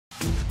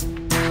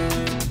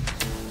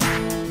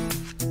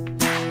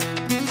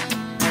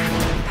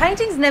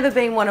Painting's never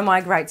been one of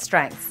my great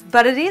strengths,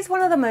 but it is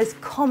one of the most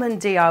common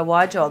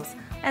DIY jobs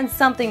and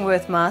something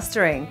worth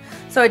mastering.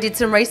 So I did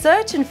some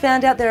research and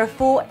found out there are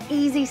 4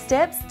 easy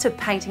steps to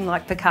painting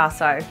like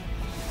Picasso.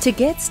 To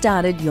get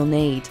started, you'll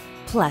need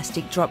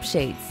plastic drop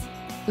sheets,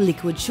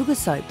 liquid sugar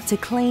soap to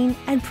clean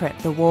and prep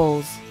the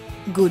walls,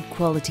 good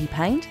quality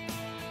paint,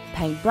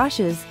 paint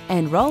brushes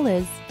and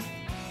rollers,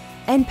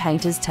 and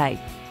painter's tape.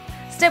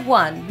 Step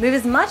 1. Move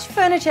as much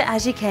furniture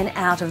as you can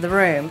out of the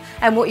room,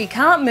 and what you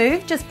can't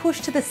move, just push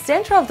to the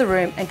centre of the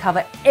room and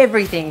cover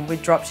everything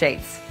with drop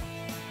sheets.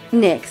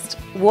 Next,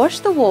 wash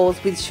the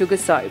walls with sugar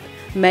soap,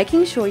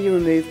 making sure you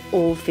remove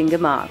all finger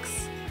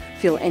marks.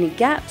 Fill any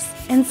gaps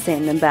and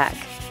sand them back.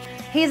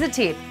 Here's a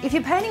tip: if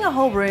you're painting a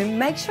whole room,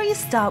 make sure you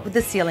start with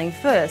the ceiling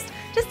first,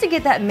 just to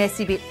get that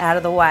messy bit out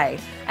of the way.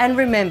 And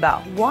remember,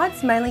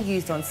 white's mainly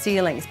used on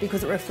ceilings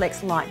because it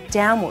reflects light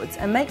downwards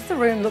and makes the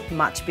room look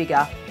much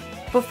bigger.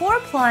 Before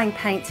applying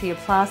paint to your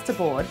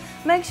plasterboard,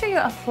 make sure you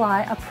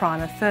apply a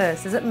primer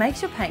first, as it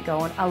makes your paint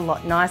go on a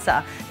lot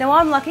nicer. Now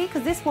I'm lucky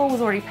because this wall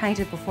was already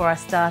painted before I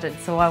started,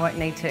 so I won't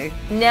need to.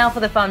 Now for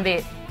the fun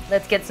bit.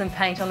 Let's get some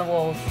paint on the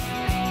walls.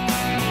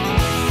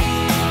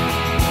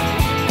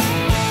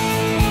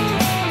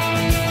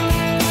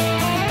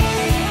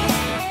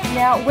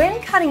 Now,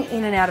 when cutting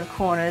in and out of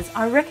corners,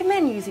 I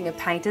recommend using a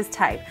painter's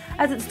tape,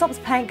 as it stops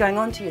paint going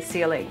onto your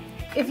ceiling.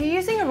 If you're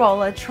using a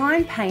roller, try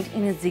and paint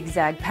in a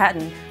zigzag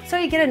pattern so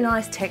you get a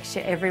nice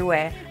texture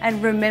everywhere.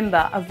 And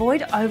remember,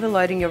 avoid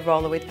overloading your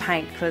roller with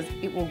paint because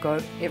it will go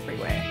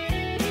everywhere.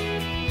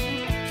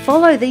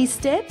 Follow these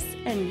steps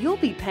and you'll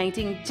be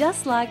painting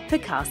just like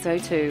Picasso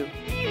too.